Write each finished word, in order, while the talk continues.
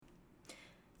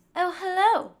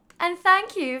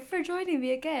thank you for joining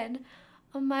me again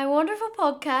on my wonderful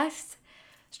podcast,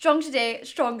 Strong Today,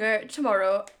 Stronger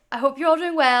Tomorrow. I hope you're all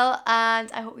doing well,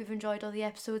 and I hope you've enjoyed all the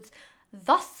episodes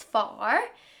thus far.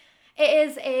 It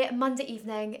is a Monday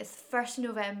evening, it's the 1st of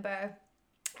November,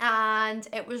 and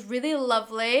it was really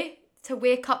lovely to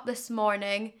wake up this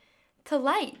morning to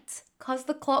light, because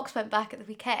the clocks went back at the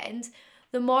weekend.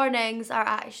 The mornings are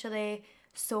actually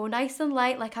so nice and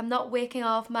light. Like, I'm not waking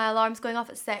off, my alarm's going off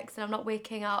at 6 and I'm not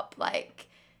waking up like,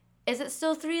 is it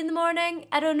still 3 in the morning?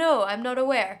 I don't know, I'm not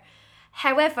aware.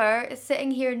 However,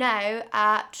 sitting here now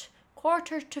at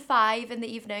 4:45 in the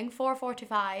evening,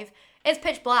 4:45, it's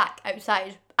pitch black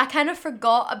outside. I kind of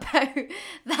forgot about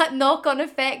that knock-on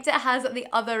effect it has at the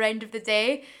other end of the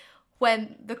day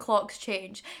when the clocks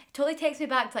change. It totally takes me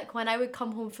back to like when I would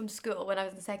come home from school when I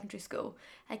was in secondary school.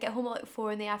 I'd get home at like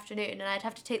 4 in the afternoon and I'd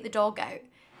have to take the dog out.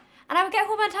 And I would get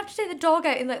home and I'd have to take the dog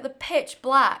out in like the pitch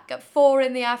black at 4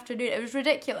 in the afternoon. It was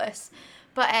ridiculous.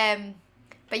 But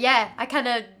yeah, I kind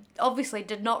of obviously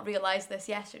did not realise this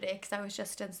yesterday because I was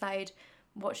just inside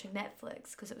watching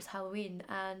Netflix because it was Halloween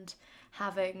and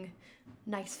having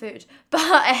nice food. But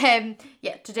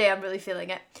yeah, today I'm really feeling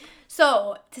it.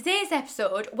 So today's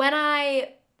episode,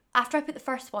 after I put the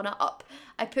first one up,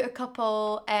 I put a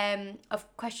couple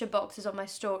of question boxes on my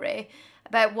story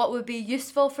about what would be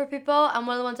useful for people, and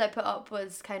one of the ones I put up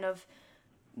was kind of,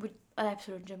 would an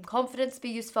episode on gym confidence be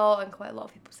useful, and quite a lot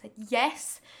of people said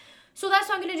yes. So that's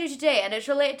what I'm going to do today, and it's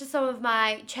related to some of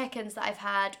my check-ins that I've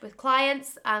had with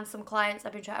clients and some clients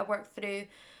I've been trying to work through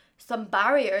some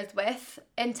barriers with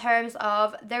in terms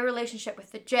of their relationship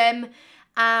with the gym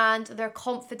and their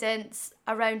confidence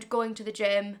around going to the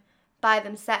gym by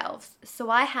themselves. So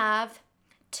I have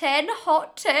 10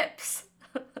 hot tips.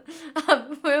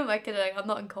 Who am I kidding? I'm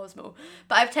not in Cosmo.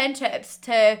 But I have 10 tips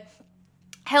to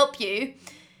help you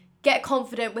get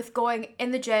confident with going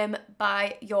in the gym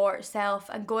by yourself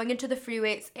and going into the free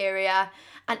weights area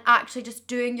and actually just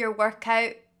doing your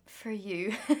workout for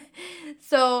you.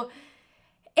 So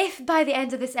if by the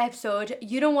end of this episode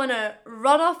you don't want to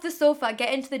run off the sofa,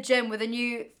 get into the gym with a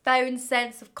newfound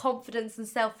sense of confidence and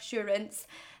self-assurance,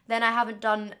 then I haven't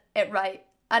done it right.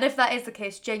 And if that is the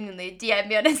case, genuinely, DM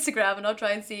me on Instagram and I'll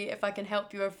try and see if I can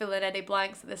help you or fill in any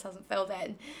blanks that this hasn't filled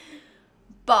in.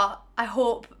 But I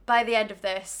hope by the end of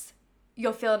this,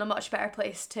 you'll feel in a much better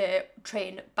place to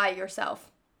train by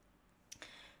yourself.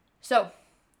 So,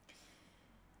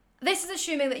 this is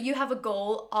assuming that you have a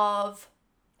goal of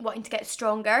wanting to get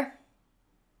stronger,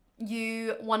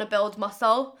 you want to build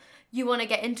muscle, you want to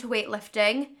get into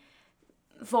weightlifting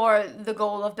for the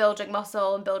goal of building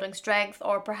muscle and building strength,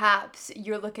 or perhaps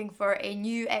you're looking for a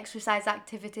new exercise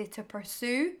activity to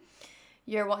pursue.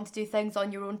 You're wanting to do things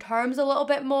on your own terms a little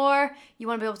bit more. You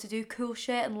want to be able to do cool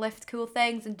shit and lift cool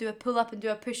things and do a pull-up and do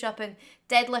a push-up and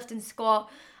deadlift and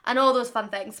squat and all those fun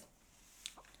things.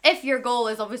 If your goal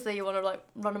is obviously you want to like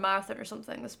run a marathon or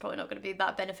something, that's probably not going to be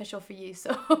that beneficial for you.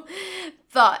 So,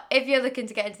 but if you're looking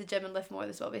to get into the gym and lift more,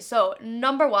 this will be. So,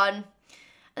 number one,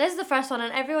 and this is the first one,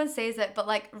 and everyone says it, but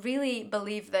like really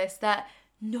believe this, that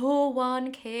no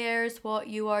one cares what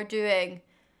you are doing.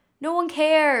 No one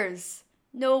cares.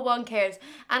 No one cares.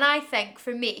 And I think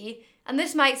for me, and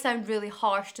this might sound really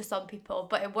harsh to some people,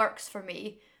 but it works for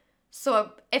me.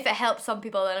 So if it helps some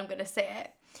people, then I'm going to say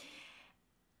it.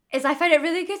 Is I find it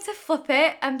really good to flip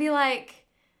it and be like,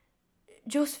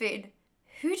 Josephine,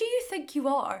 who do you think you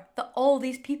are that all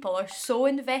these people are so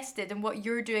invested in what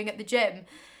you're doing at the gym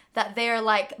that they're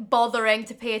like bothering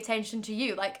to pay attention to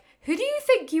you? Like, who do you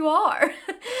think you are?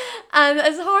 And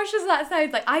as harsh as that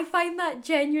sounds, like I find that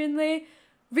genuinely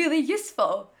really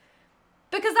useful.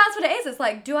 Because that's what it is. It's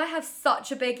like, do I have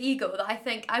such a big ego that I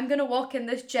think I'm going to walk in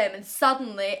this gym and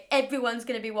suddenly everyone's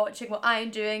going to be watching what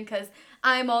I'm doing because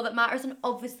I'm all that matters? And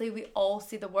obviously we all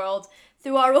see the world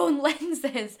through our own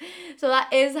lenses. So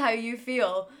that is how you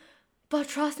feel. But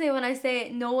trust me when I say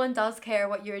no one does care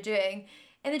what you're doing.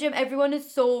 In the gym, everyone is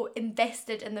so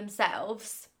invested in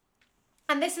themselves.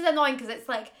 And this is annoying because it's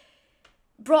like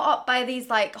brought up by these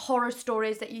like horror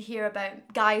stories that you hear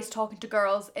about guys talking to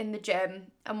girls in the gym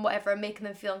and whatever, making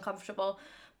them feel uncomfortable.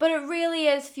 But it really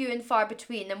is few and far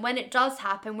between. And when it does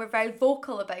happen, we're very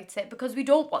vocal about it because we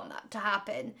don't want that to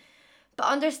happen. But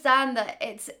understand that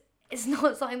it's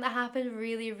not something that happens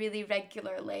really, really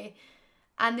regularly.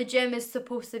 And the gym is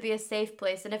supposed to be a safe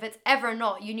place. And if it's ever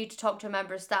not, you need to talk to a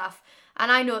member of staff.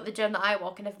 And I know at the gym that I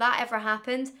walk in, if that ever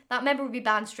happened, that member would be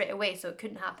banned straight away so it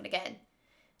couldn't happen again.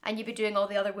 And you'd be doing all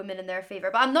the other women in their favour.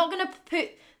 But I'm not going to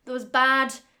put those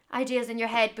bad ideas in your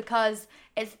head because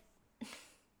it's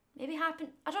maybe happened.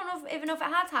 I don't know even know if it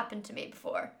has happened to me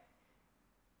before.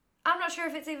 I'm not sure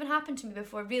if it's even happened to me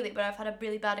before, really, but I've had a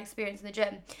really bad experience in the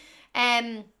gym.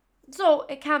 So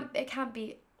it can't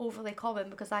be overly common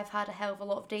because I've had a hell of a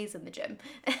lot of days in the gym.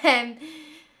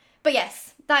 But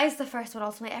yes, that is the first one.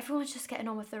 Ultimately, everyone's just getting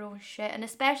on with their own shit, and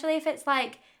especially if it's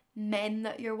like men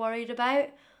that you're worried about.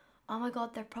 Oh my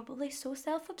god, they're probably so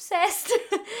self-obsessed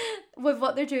with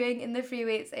what they're doing in the free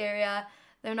weights area.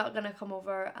 They're not gonna come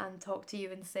over and talk to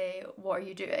you and say, "What are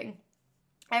you doing?"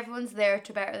 Everyone's there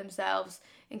to better themselves,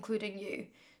 including you.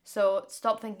 So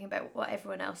stop thinking about what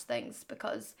everyone else thinks,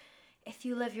 because if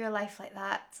you live your life like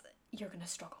that, you're gonna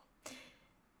struggle.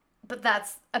 But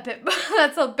that's a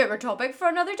bigger topic for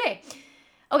another day.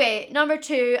 Okay, number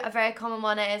 2, a very common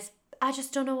one is, I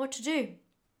just don't know what to do.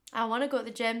 I want to go to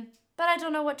the gym, but I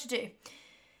don't know what to do.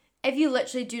 If you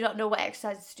literally do not know what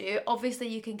exercises to do, obviously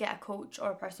you can get a coach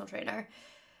or a personal trainer.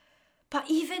 But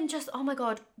even just, oh my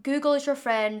god, Google is your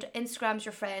friend, Instagram's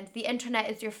your friend, the internet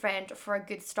is your friend for a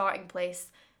good starting place.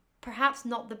 Perhaps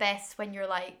not the best when you're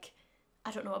like,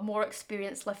 I don't know, a more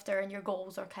experienced lifter and your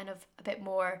goals are kind of a bit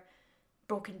more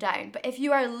broken down. But if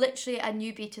you are literally a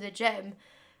newbie to the gym,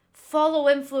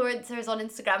 follow influencers on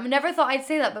Instagram. I never thought I'd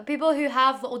say that, but people who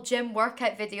have little gym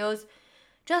workout videos,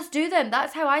 just do them.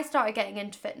 That's how I started getting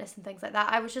into fitness and things like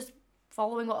that. I was just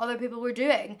following what other people were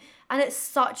doing, and it's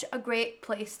such a great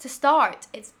place to start.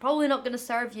 It's probably not going to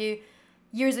serve you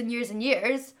years and years and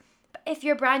years, but if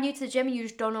you're brand new to the gym and you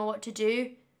just don't know what to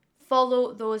do,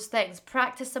 follow those things.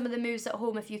 Practice some of the moves at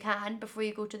home if you can before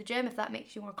you go to the gym, if that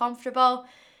makes you more comfortable.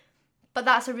 But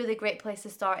that's a really great place to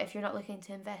start if you're not looking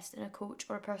to invest in a coach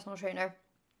or a personal trainer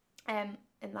in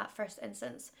that first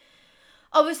instance.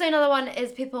 Obviously, another one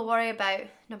is people worry about,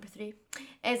 number 3,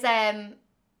 is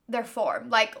their form.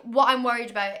 Like, what I'm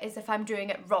worried about is if I'm doing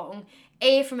it wrong.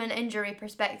 A, from an injury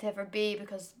perspective, or B,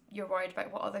 because you're worried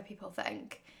about what other people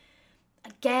think.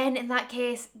 Again, in that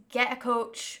case, get a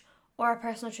coach or a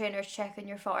personal trainer to check on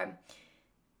your form.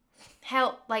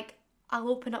 Hell, like, I'll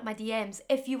open up my DMs.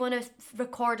 If you want to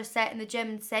record a set in the gym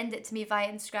and send it to me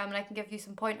via Instagram and I can give you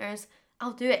some pointers,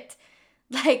 I'll do it.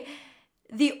 Like,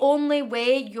 the only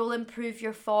way you'll improve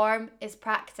your form is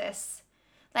practice.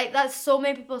 Like, that's so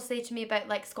many people say to me about,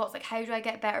 like, squats. Like, how do I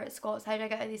get better at squats? How do I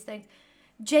get at these things?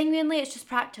 Genuinely, it's just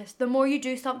practice. The more you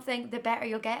do something, the better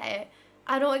you'll get at it.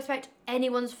 I don't expect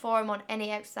anyone's form on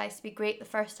any exercise to be great the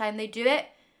first time they do it.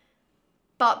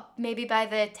 But maybe by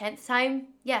the 10th time,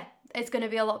 yeah, it's going to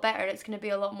be a lot better. It's going to be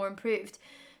a lot more improved.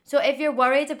 So if you're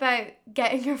worried about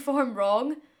getting your form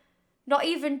wrong, not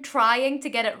even trying to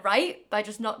get it right by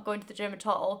just not going to the gym at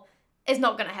all is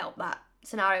not going to help that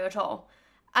scenario at all.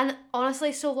 And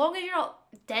honestly, so long as you're not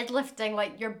deadlifting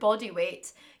like your body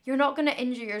weight, you're not going to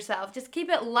injure yourself. Just keep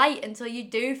it light until you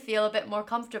do feel a bit more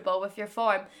comfortable with your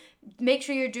form. Make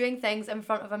sure you're doing things in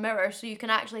front of a mirror so you can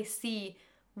actually see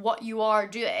what you are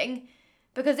doing.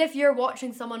 Because if you're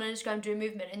watching someone on Instagram do a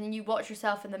movement and then you watch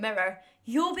yourself in the mirror,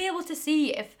 you'll be able to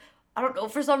see if, I don't know,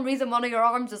 for some reason one of your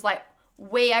arms is like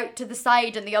way out to the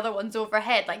side and the other one's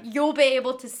overhead. Like, you'll be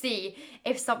able to see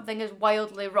if something is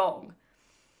wildly wrong.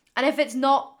 And if it's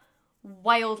not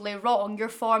wildly wrong, your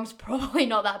form's probably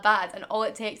not that bad, and all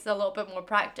it takes is a little bit more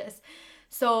practice.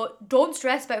 So don't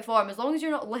stress about form as long as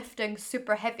you're not lifting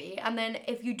super heavy. And then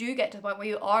if you do get to the point where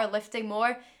you are lifting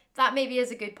more, that maybe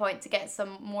is a good point to get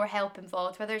some more help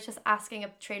involved, whether it's just asking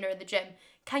a trainer in the gym,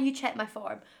 can you check my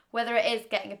form? Whether it is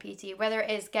getting a PT, whether it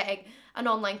is getting an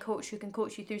online coach who can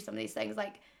coach you through some of these things.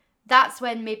 Like, that's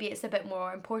when maybe it's a bit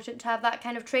more important to have that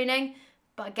kind of training.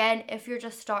 But again, if you're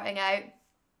just starting out,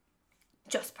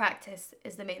 just practice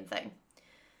is the main thing.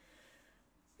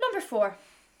 Number 4,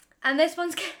 and this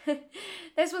one's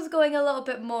going a little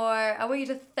bit more, I want you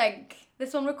to think.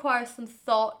 This one requires some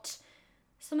thought,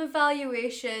 some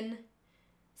evaluation,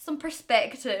 some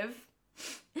perspective.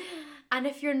 And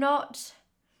if you're not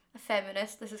a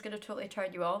feminist, this is going to totally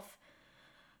turn you off.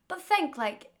 But think,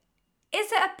 like,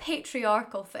 is it a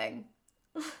patriarchal thing?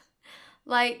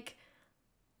 Like,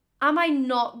 am I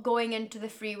not going into the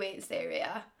free weights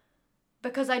area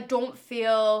because I don't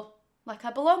feel like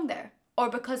I belong there? Or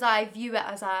because I view it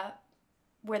as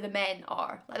where the men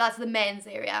are? Like, that's the men's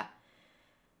area.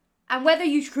 And whether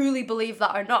you truly believe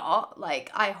that or not,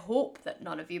 like, I hope that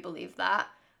none of you believe that,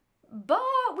 but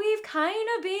we've kind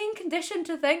of been conditioned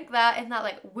to think that, in that,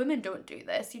 like, women don't do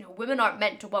this. You know, women aren't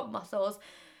meant to want muscles.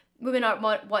 Women aren't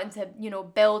wanting to, you know,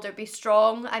 build or be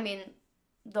strong. I mean,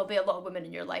 there'll be a lot of women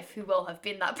in your life who will have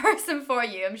been that person for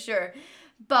you, I'm sure.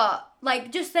 But,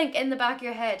 like, just think in the back of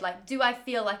your head, like, do I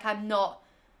feel like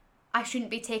I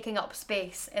shouldn't be taking up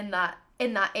space in that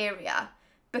area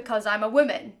because I'm a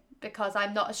woman, because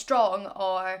I'm not as strong,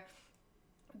 or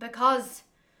because,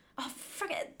 Oh,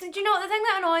 forget. Did you know the thing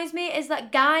that annoys me is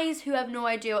that guys who have no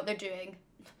idea what they're doing,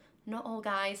 not all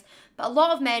guys, but a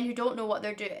lot of men who don't know what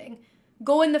they're doing,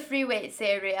 go in the free weights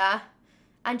area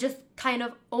and just kind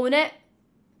of own it.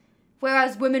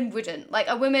 Whereas women wouldn't. Like,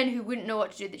 a woman who wouldn't know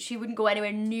what to do, that she wouldn't go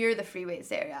anywhere near the free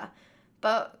weights area.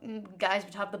 But guys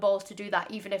would have the balls to do that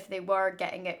even if they were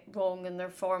getting it wrong and their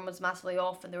form was massively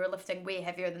off and they were lifting way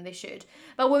heavier than they should.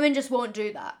 But women just won't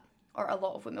do that. Or a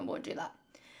lot of women won't do that.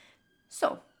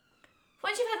 So,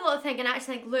 once you've had a little think and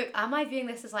actually think, look, am I viewing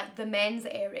this as like the men's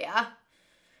area?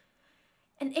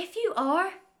 And if you are,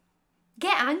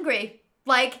 get angry.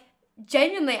 Like,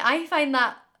 genuinely, I find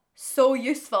that so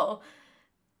useful.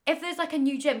 If there's like a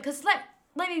new gym, because let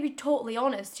me be totally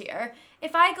honest here.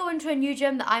 If I go into a new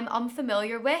gym that I'm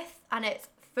unfamiliar with and it's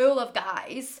full of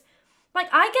guys, like,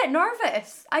 I get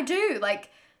nervous. I do.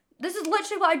 Like, this is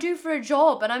literally what I do for a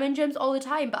job and I'm in gyms all the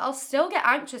time, but I'll still get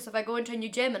anxious if I go into a new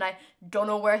gym and I don't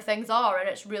know where things are and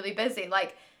it's really busy.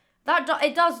 Like,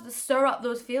 it does stir up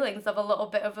those feelings of a little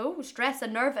bit of, stress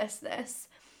and nervousness.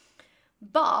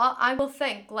 But I will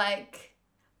think, like,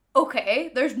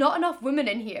 okay, there's not enough women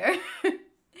in here.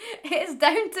 It's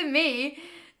down to me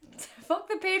to fuck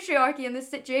the patriarchy in this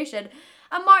situation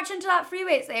and march into that free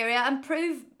weights area and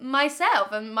prove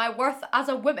myself and my worth as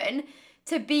a woman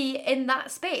to be in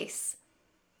that space.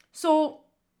 So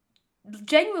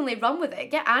genuinely run with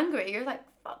it. Get angry. You're like,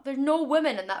 fuck, there's no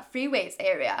women in that free weights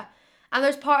area. And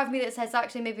there's part of me that says,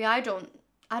 actually, maybe I don't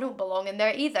belong in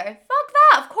there either. Fuck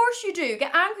that. Of course you do.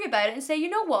 Get angry about it and say, you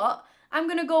know what? I'm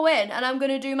going to go in and I'm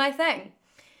going to do my thing.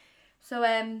 So,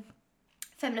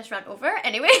 feminist rant over.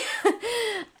 Anyway,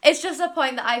 it's just a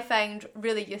point that I found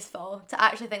really useful to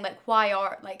actually think, like, why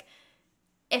are, like,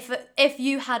 if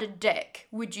you had a dick,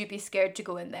 would you be scared to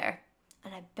go in there?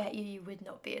 And I bet you would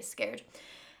not be as scared.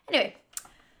 Anyway,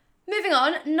 moving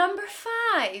on, number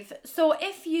 5. So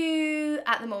if you,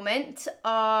 at the moment,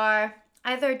 are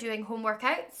either doing home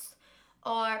workouts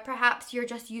or perhaps you're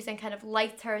just using kind of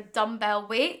lighter dumbbell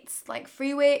weights, like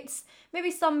free weights, maybe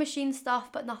some machine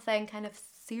stuff, but nothing kind of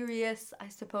serious, I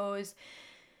suppose,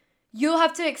 you'll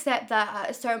have to accept that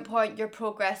at a certain point your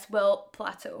progress will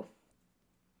plateau.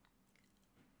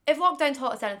 If lockdown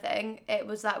taught us anything, it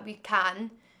was that we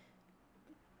can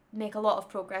make a lot of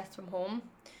progress from home.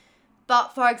 But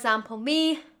for example,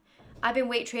 me, I've been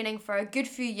weight training for a good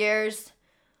few years.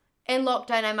 In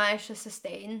lockdown, I managed to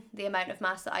sustain the amount of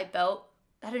mass that I built.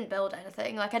 I didn't build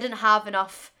anything. Like, I didn't have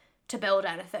enough to build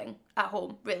anything at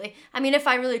home, really. I mean, if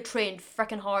I really trained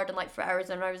freaking hard and like for hours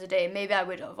and hours a day, maybe I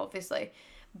would have, obviously.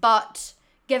 But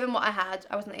given what I had,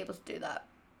 I wasn't able to do that.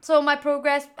 So my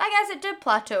progress, I guess it did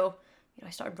plateau. You know,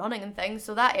 I started running and things,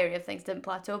 so that area of things didn't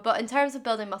plateau. But in terms of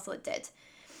building muscle, it did.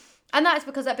 And that's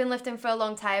because I've been lifting for a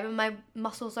long time and my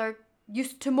muscles are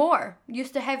used to more,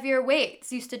 used to heavier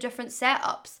weights, used to different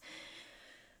setups.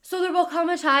 So there will come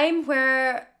a time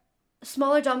where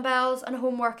smaller dumbbells and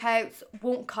home workouts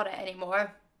won't cut it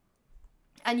anymore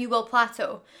and you will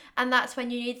plateau. And that's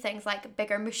when you need things like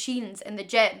bigger machines in the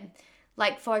gym,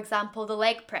 like for example the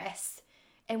leg press,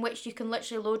 in which you can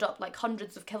literally load up like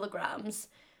hundreds of kilograms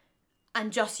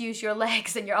and just use your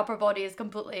legs and your upper body is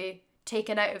completely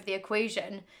taken out of the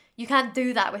equation. You can't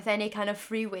do that with any kind of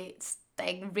free weights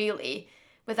thing, really,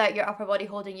 without your upper body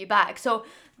holding you back. So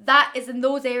that is in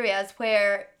those areas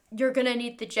where you're going to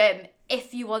need the gym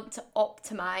if you want to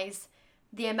optimize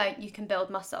the amount you can build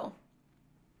muscle.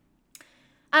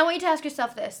 I want you to ask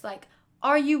yourself this, like,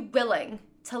 are you willing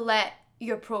to let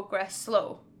your progress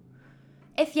slow?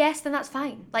 If yes, then that's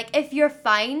fine. Like, if you're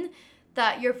fine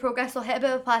that your progress will hit a bit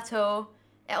of a plateau,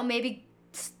 it'll maybe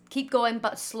keep going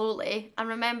but slowly. And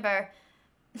remember,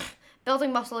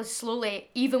 building muscle is slowly,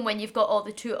 even when you've got all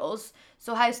the tools.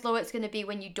 So how slow it's going to be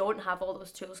when you don't have all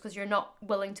those tools because you're not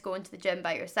willing to go into the gym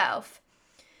by yourself.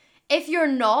 If you're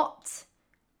not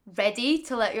ready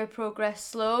to let your progress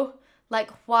slow, like,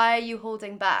 why are you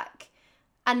holding back?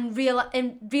 And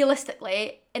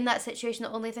realistically, in that situation,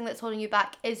 the only thing that's holding you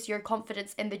back is your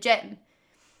confidence in the gym.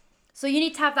 So you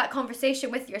need to have that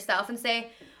conversation with yourself and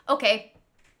say, okay,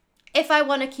 if I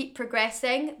want to keep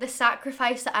progressing, the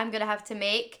sacrifice that I'm going to have to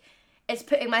make is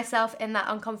putting myself in that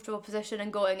uncomfortable position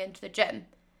and going into the gym.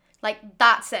 Like,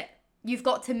 that's it. You've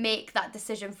got to make that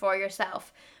decision for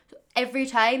yourself. So every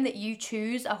time that you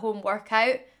choose a home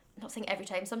workout, I'm not saying every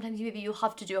time, sometimes maybe you'll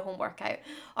have to do a home workout,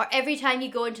 or every time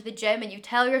you go into the gym and you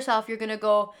tell yourself you're going to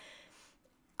go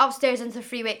upstairs into the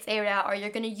free weights area, or you're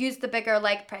going to use the bigger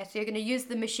leg press, or you're going to use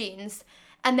the machines,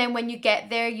 and then when you get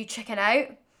there you chicken out,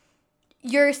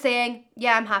 you're saying,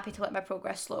 yeah, I'm happy to let my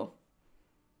progress slow.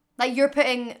 Like, you're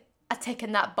putting a tick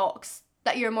in that box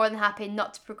that you're more than happy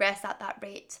not to progress at that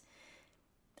rate.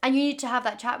 And you need to have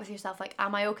that chat with yourself, like,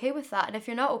 am I okay with that? And if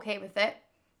you're not okay with it,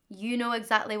 you know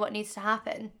exactly what needs to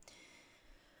happen.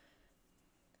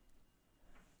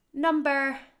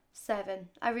 Number 7.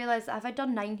 I realised, have I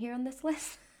done 9 here on this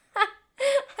list?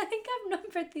 I think I've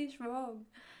numbered these wrong.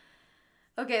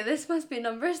 Okay, this must be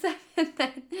number 7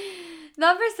 then.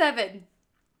 Number 7.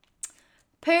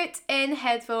 Put in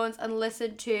headphones and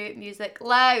listen to music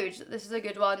loud. This is a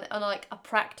good one on like a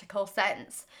practical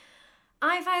sense.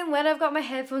 I find when I've got my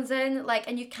headphones in, like,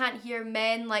 and you can't hear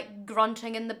men like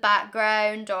grunting in the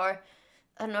background, or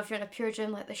I don't know if you're in a pure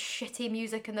gym, like the shitty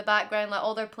music in the background, like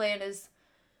all they're playing is,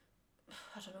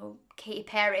 I don't know, Katy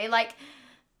Perry. Like,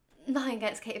 nothing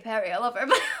against Katy Perry, I love her,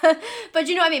 but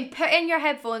you know what I mean? Put in your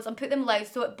headphones and put them loud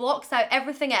so it blocks out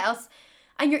everything else,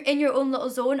 and you're in your own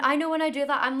little zone. I know when I do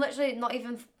that, I'm literally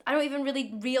I don't even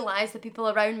really realise the people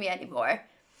around me anymore.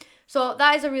 So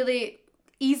that is a really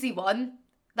easy one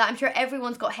that I'm sure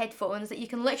everyone's got headphones that you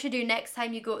can literally do next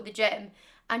time you go to the gym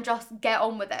and just get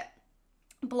on with it.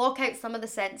 Block out some of the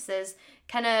senses,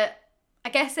 kind of, I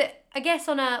guess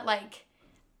on a, like,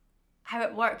 how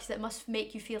it works, it must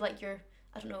make you feel like you're,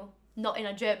 I don't know, not in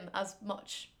a gym as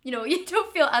much. You know, you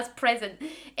don't feel as present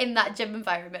in that gym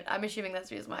environment. I'm assuming that's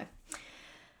the reason why.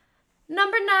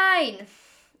 Number 9.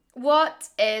 What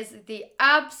is the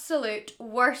absolute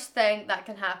worst thing that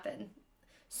can happen?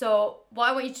 So what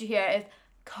I want you to hear is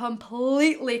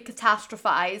completely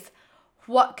catastrophize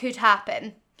what could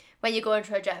happen when you go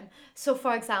into a gym. So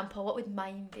for example, what would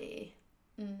mine be?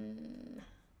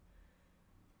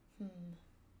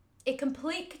 A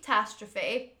complete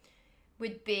catastrophe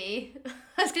would be,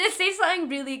 I was going to say something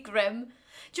really grim.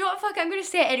 Do you know what, fuck, I'm going to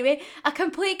say it anyway. A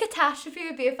complete catastrophe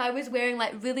would be if I was wearing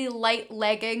like really light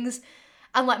leggings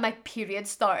and like my period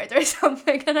started or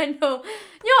something, and I know,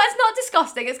 it's not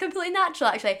disgusting, it's completely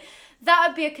natural actually. That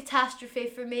would be a catastrophe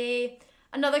for me.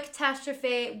 Another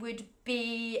catastrophe would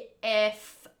be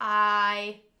if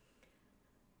I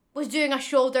was doing a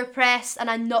shoulder press and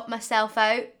I knocked myself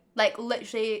out, like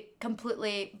literally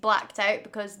completely blacked out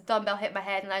because the dumbbell hit my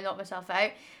head and I knocked myself out.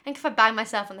 I think if I banged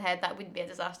myself on the head, that wouldn't be a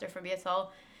disaster for me at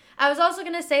all. I was also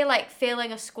going to say like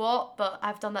failing a squat, but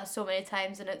I've done that so many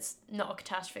times and it's not a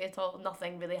catastrophe at all.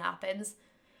 Nothing really happens.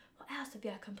 What else would be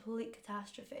a complete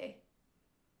catastrophe?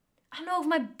 I don't know if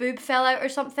my boob fell out or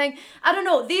something. I don't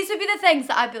know. These would be the things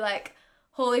that I'd be like,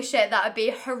 holy shit, that would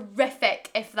be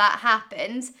horrific if that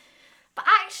happened. But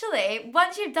actually,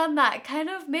 once you've done that, kind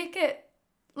of make it,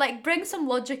 like, bring some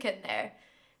logic in there.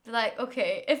 Be like,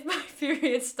 okay, if my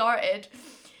period started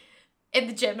in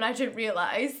the gym and I didn't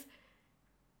realise,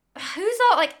 who's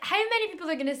all, like, how many people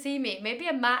are going to see me? Maybe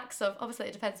a max of, obviously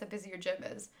it depends how busy your gym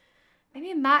is,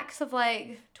 maybe a max of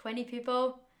like 20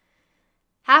 people.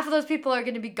 Half of those people are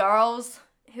going to be girls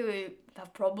who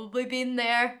have probably been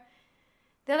there.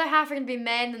 The other half are going to be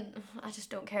men, and I just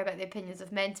don't care about the opinions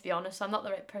of men, to be honest, so I'm not the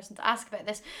right person to ask about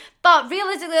this. But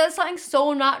realistically, that's something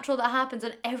so natural that happens,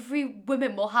 and every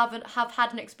woman will have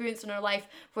had an experience in her life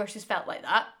where she's felt like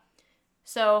that.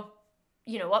 So,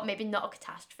 you know what, maybe not a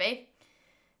catastrophe.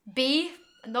 B,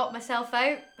 knock myself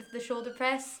out with the shoulder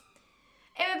press.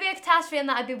 It would be a catastrophe in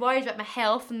that I'd be worried about my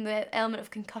health and the element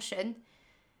of concussion.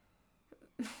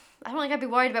 I don't think I'd be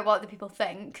worried about what other people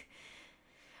think.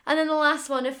 And then the last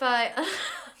one, if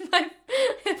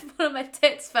if one of my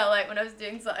tits fell out when I was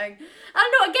doing something.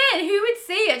 I don't know, again, who would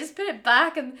see? I just put it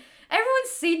back and everyone's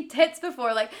seen tits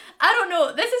before. Like, I don't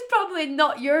know, this is probably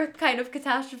not your kind of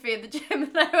catastrophe in the gym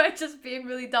and I'm just being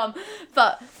really dumb.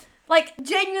 But, like,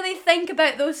 genuinely think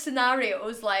about those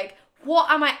scenarios, like, what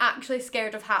am I actually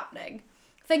scared of happening?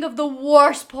 Think of the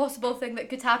worst possible thing that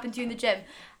could happen to you in the gym.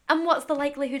 And what's the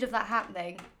likelihood of that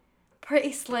happening?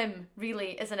 Pretty slim,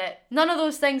 really, isn't it? None of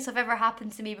those things have ever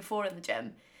happened to me before in the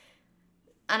gym.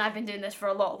 And I've been doing this for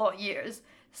a lot of years.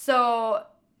 So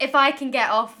if I can get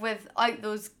off without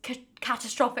those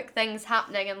catastrophic things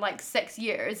happening in like 6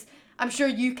 years, I'm sure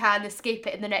you can escape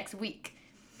it in the next week.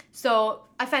 So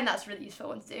I find that's a really useful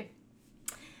one to do.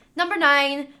 Number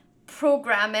 9,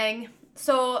 programming.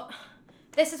 So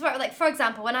this is where, like, for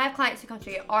example, when I have clients who come to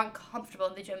me who aren't comfortable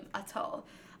in the gym at all,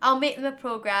 I'll make them a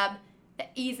program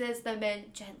that eases them in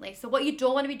gently. So what you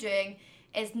don't want to be doing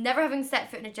is never having set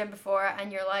foot in a gym before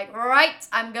and you're like, right,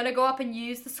 I'm going to go up and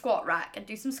use the squat rack and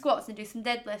do some squats and do some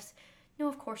deadlifts. No,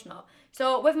 of course not.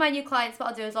 So with my new clients, what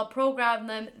I'll do is I'll program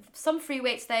them some free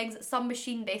weights things, some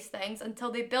machine-based things until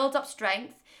they build up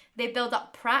strength, they build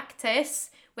up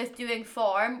practice with doing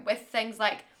form, with things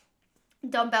like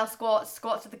dumbbell squats,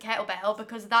 squats with the kettlebell,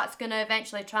 because that's going to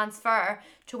eventually transfer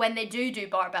to when they do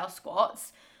barbell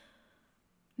squats.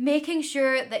 making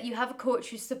sure that you have a coach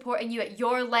who's supporting you at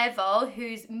your level,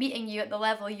 who's meeting you at the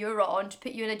level you're on, to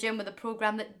put you in a gym with a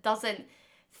program that doesn't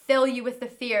fill you with the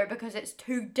fear because it's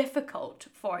too difficult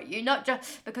for you, not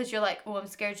just because you're like, oh, I'm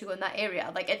scared to go in that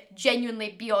area. Like, it's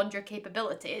genuinely beyond your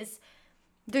capabilities.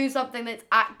 Do something that's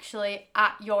actually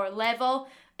at your level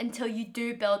until you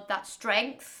do build that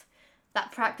strength,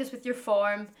 that practice with your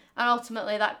form, and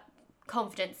ultimately that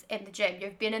confidence in the gym.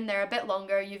 You've been in there a bit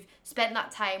longer, you've spent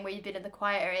that time where you've been in the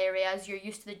quieter areas, you're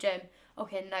used to the gym.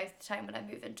 Okay, now's the time when I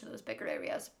move into those bigger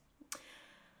areas.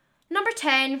 Number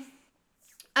 10,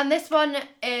 and this one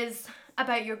is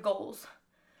about your goals.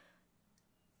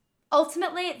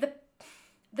 Ultimately,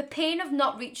 the pain of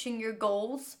not reaching your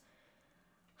goals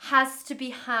has to be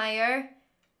higher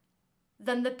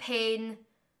than the pain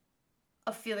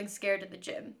of feeling scared in the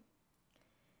gym.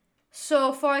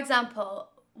 So, for example,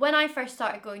 when I first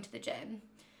started going to the gym,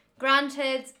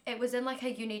 granted, it was in like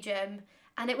a uni gym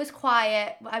and it was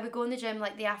quiet. I would go in the gym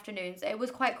like the afternoons. It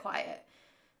was quite quiet.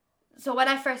 So when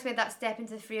I first made that step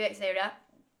into the free weights area,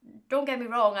 don't get me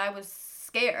wrong, I was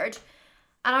scared.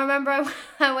 And I remember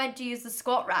I went to use the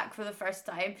squat rack for the first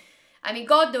time. I mean,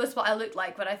 God knows what I looked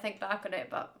like when I think back on it,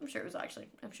 but I'm sure it was fine.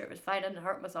 I didn't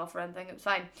hurt myself or anything. It was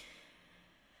fine.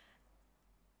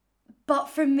 But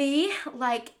for me,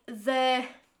 like I was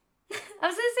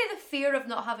going to say the fear of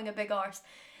not having a big arse.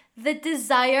 The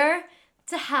desire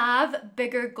to have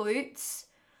bigger glutes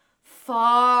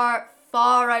far,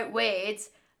 far outweighed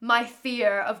my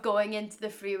fear of going into the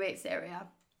free weights area.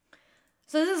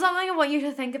 So this is something I want you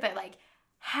to think about, like,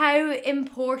 how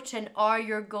important are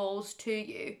your goals to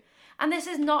you? And this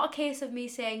is not a case of me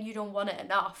saying you don't want it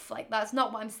enough. Like, that's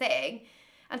not what I'm saying.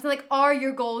 I'm saying, like, are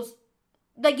your goals,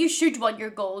 like, you should want your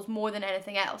goals more than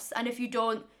anything else. And if you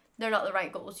don't, they're not the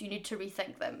right goals. You need to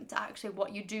rethink them to actually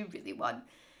what you do really want.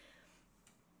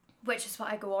 Which is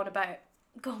what I go on about.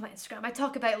 Go on my Instagram. I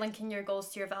talk about linking your goals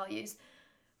to your values.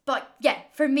 But yeah,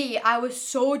 for me, I was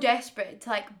so desperate to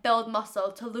like build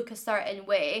muscle, to look a certain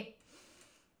way.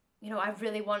 You know, I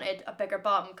really wanted a bigger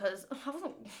bum because I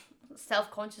wasn't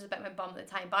self-conscious about my bum at the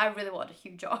time, but I really wanted a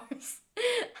huge arse.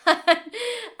 And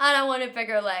I wanted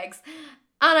bigger legs.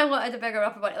 And I wanted a bigger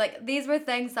upper body. Like, these were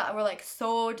things that were, like,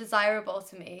 so desirable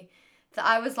to me that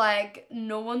I was like,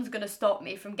 no one's going to stop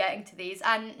me from getting to these.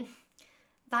 And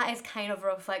that is kind of a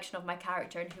reflection of my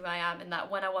character and who I am, in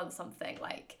that when I want something,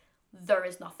 like, there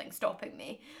is nothing stopping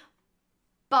me.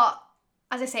 But,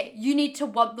 as I say, you need to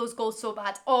want those goals so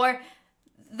bad. Or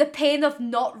the pain of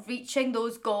not reaching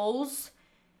those goals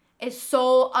is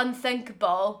so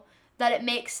unthinkable that it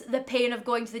makes the pain of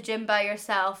going to the gym by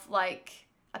yourself, like,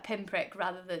 a pinprick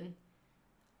rather than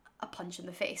a punch in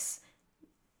the face.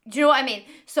 Do you know what I mean?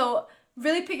 So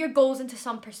really put your goals into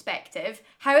some perspective.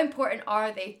 How important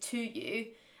are they to you?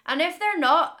 And if they're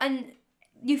not, and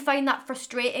you find that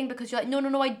frustrating because you're like,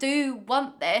 no, I do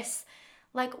want this.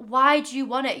 Like, why do you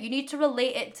want it? You need to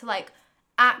relate it to like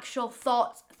actual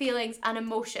thoughts, feelings, and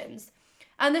emotions.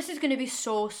 And this is going to be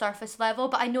so surface level,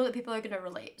 but I know that people are going to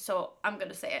relate, so I'm going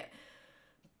to say it.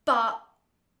 But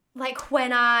like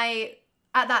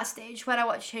at that stage, when I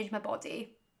wanted to change my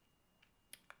body,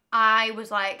 I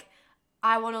was like,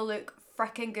 I want to look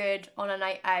freaking good on a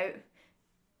night out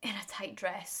in a tight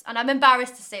dress. And I'm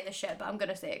embarrassed to say this shit, but I'm going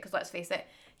to say it because let's face it,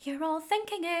 you're all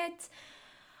thinking it.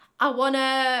 I want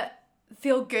to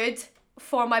feel good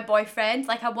for my boyfriend.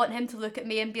 Like, I want him to look at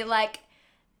me and be like,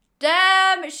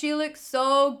 damn, she looks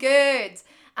so good.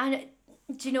 And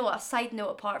do you know what? A side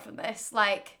note apart from this,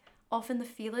 like, often the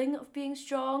feeling of being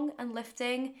strong and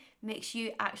lifting makes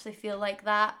you actually feel like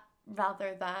that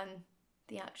rather than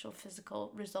the actual physical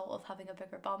result of having a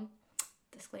bigger bum.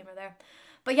 Disclaimer there.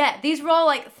 But yeah, these were all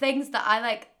like things that I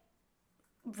like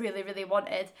really, really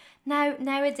wanted.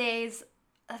 Nowadays,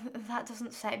 that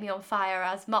doesn't set me on fire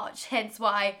as much, hence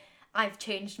why I've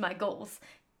changed my goals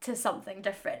to something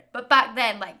different. But back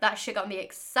then, like, that shit got me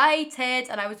excited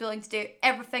and I was willing to do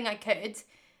everything I could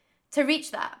to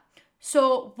reach that.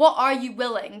 So what are you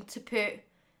willing to put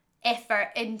effort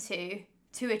into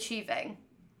to achieving?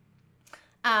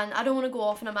 And I don't want to go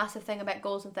off on a massive thing about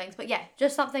goals and things, but yeah,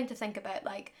 just something to think about.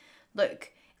 Like, look,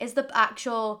 is the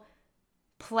actual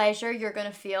pleasure you're going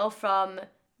to feel from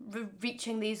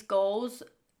reaching these goals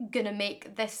going to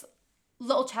make this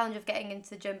little challenge of getting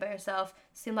into the gym by yourself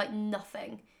seem like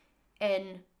nothing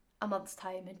in a month's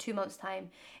time, in 2 months' time,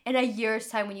 in a year's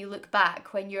time when you look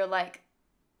back, when you're like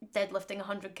deadlifting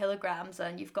 100 kilograms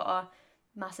and you've got a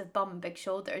massive bum and big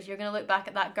shoulders, you're going to look back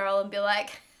at that girl and be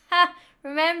like, ha,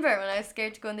 remember when I was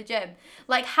scared to go in the gym?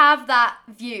 Like, have that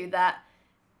view that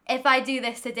if I do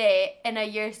this today, in a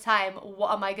year's time,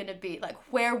 what am I going to be? Like,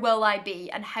 where will I be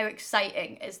and how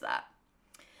exciting is that?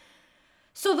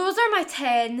 So those are my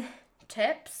 10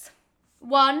 tips.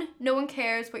 1, no one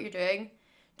cares what you're doing.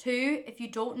 2, if you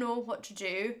don't know what to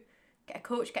do, get a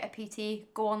coach, get a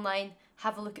PT, go online,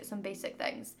 have a look at some basic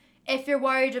things. If you're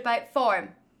worried about form,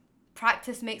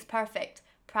 practice makes perfect.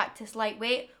 Practice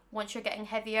lightweight. Once you're getting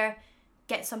heavier,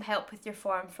 get some help with your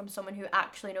form from someone who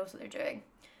actually knows what they're doing.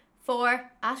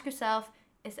 4, ask yourself,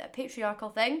 is it a patriarchal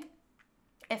thing?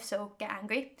 If so, get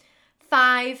angry.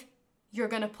 5, you're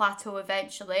going to plateau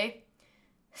eventually.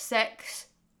 6,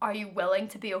 are you willing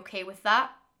to be okay with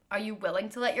that? Are you willing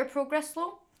to let your progress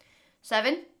slow?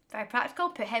 7, very practical,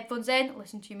 put headphones in,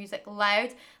 listen to your music loud,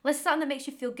 listen to something that makes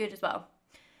you feel good as well.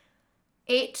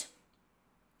 8,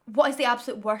 what is the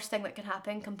absolute worst thing that can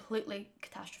happen? Completely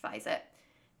catastrophize it.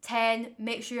 10,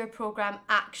 make sure your program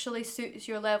actually suits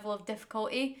your level of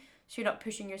difficulty so you're not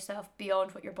pushing yourself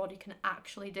beyond what your body can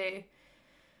actually do.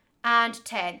 And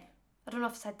 10, I don't know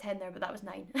if I said 10 there, but that was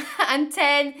 9. And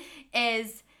 10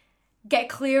 is get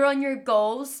clear on your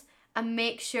goals and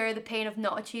make sure the pain of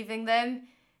not achieving them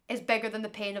is bigger than the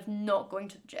pain of not going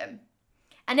to the gym.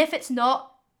 And if it's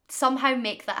not, somehow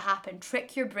make that happen.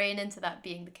 Trick your brain into that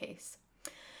being the case.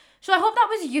 So I hope that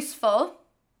was useful.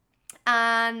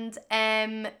 And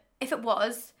if it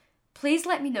was, please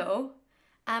let me know.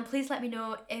 And please let me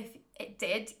know if it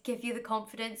did give you the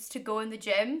confidence to go in the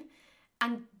gym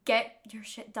and get your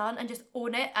shit done and just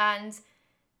own it and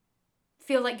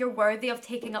feel like you're worthy of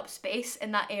taking up space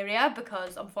in that area,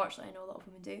 because unfortunately I know a lot of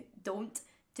women don't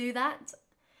do that.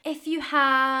 If you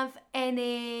have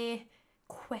any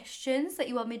questions that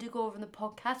you want me to go over in the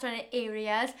podcast or any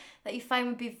areas that you find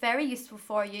would be very useful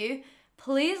for you,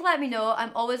 please let me know.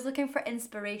 I'm always looking for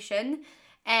inspiration.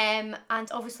 And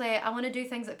obviously I want to do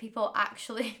things that people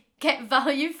actually get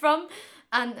value from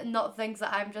and not things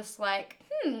that I'm just like,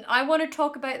 I want to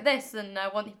talk about this and I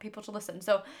want people to listen.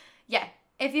 So yeah,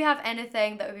 if you have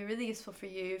anything that would be really useful for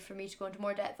you, for me to go into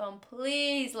more depth on,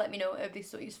 please let me know. It would be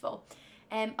so useful.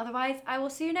 Otherwise, I will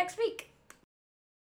see you next week.